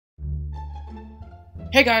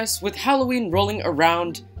Hey guys, with Halloween rolling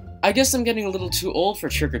around, I guess I'm getting a little too old for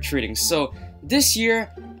trick-or-treating, so this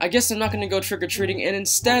year, I guess I'm not going to go trick-or-treating, and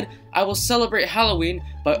instead, I will celebrate Halloween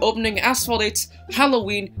by opening Asphalt 8's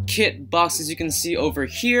Halloween kit box, as you can see over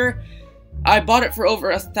here. I bought it for over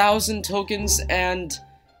 1,000 tokens, and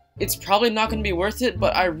it's probably not going to be worth it,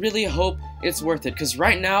 but I really hope it's worth it, because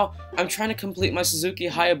right now, I'm trying to complete my Suzuki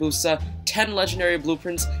Hayabusa 10 legendary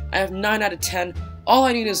blueprints. I have 9 out of 10. All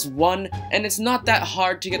I need is 1, and it's not that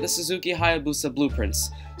hard to get the Suzuki Hayabusa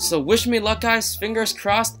blueprints. So wish me luck, guys, fingers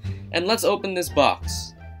crossed, and let's open this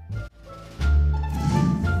box.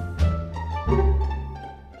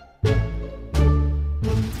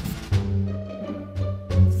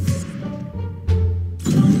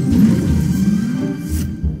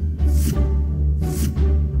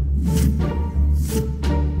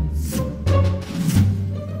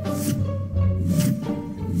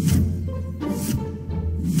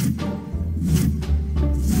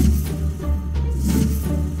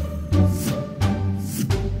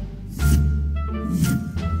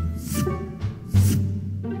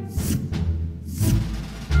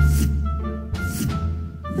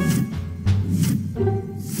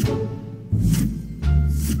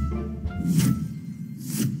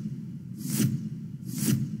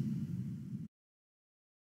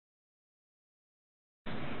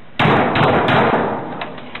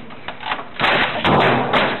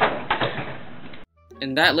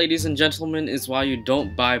 And that, ladies and gentlemen, is why you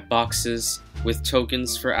don't buy boxes with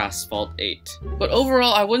tokens for Asphalt 8. But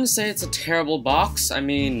overall, I wouldn't say it's a terrible box. I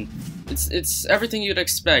mean, it's everything you'd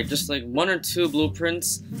expect. Just like 1 or 2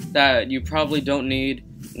 blueprints that you probably don't need,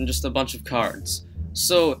 and just a bunch of cards.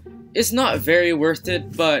 So, it's not very worth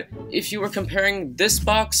it, but if you were comparing this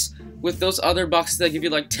box with those other boxes that give you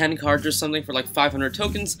like 10 cards or something for like 500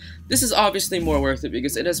 tokens, this is obviously more worth it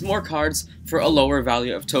because it has more cards for a lower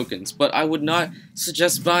value of tokens. But I would not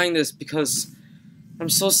suggest buying this because I'm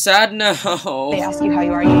so sad now. They ask you how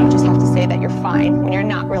you are, you just have to say that you're fine when you're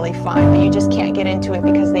not really fine, but you just can't get into it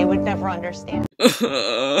because they would never understand.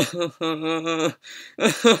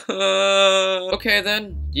 Okay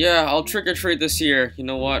then, yeah, I'll trick-or-treat this year. You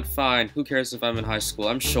know what? Fine. Who cares if I'm in high school?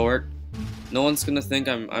 I'm short. No one's gonna think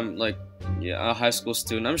I'm like, yeah, a high school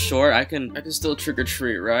student. I'm short. I can still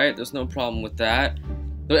trick-or-treat, right? There's no problem with that.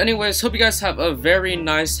 But anyways, hope you guys have a very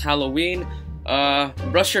nice Halloween.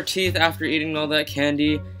 Brush your teeth after eating all that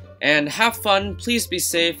candy, and have fun. Please be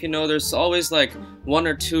safe. You know, there's always like 1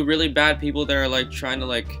 or 2 really bad people that are like trying to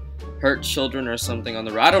like hurt children or something on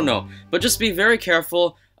the road. I don't know, but just be very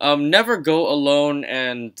careful. Never go alone,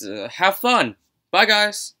 and have fun. Bye,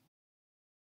 guys.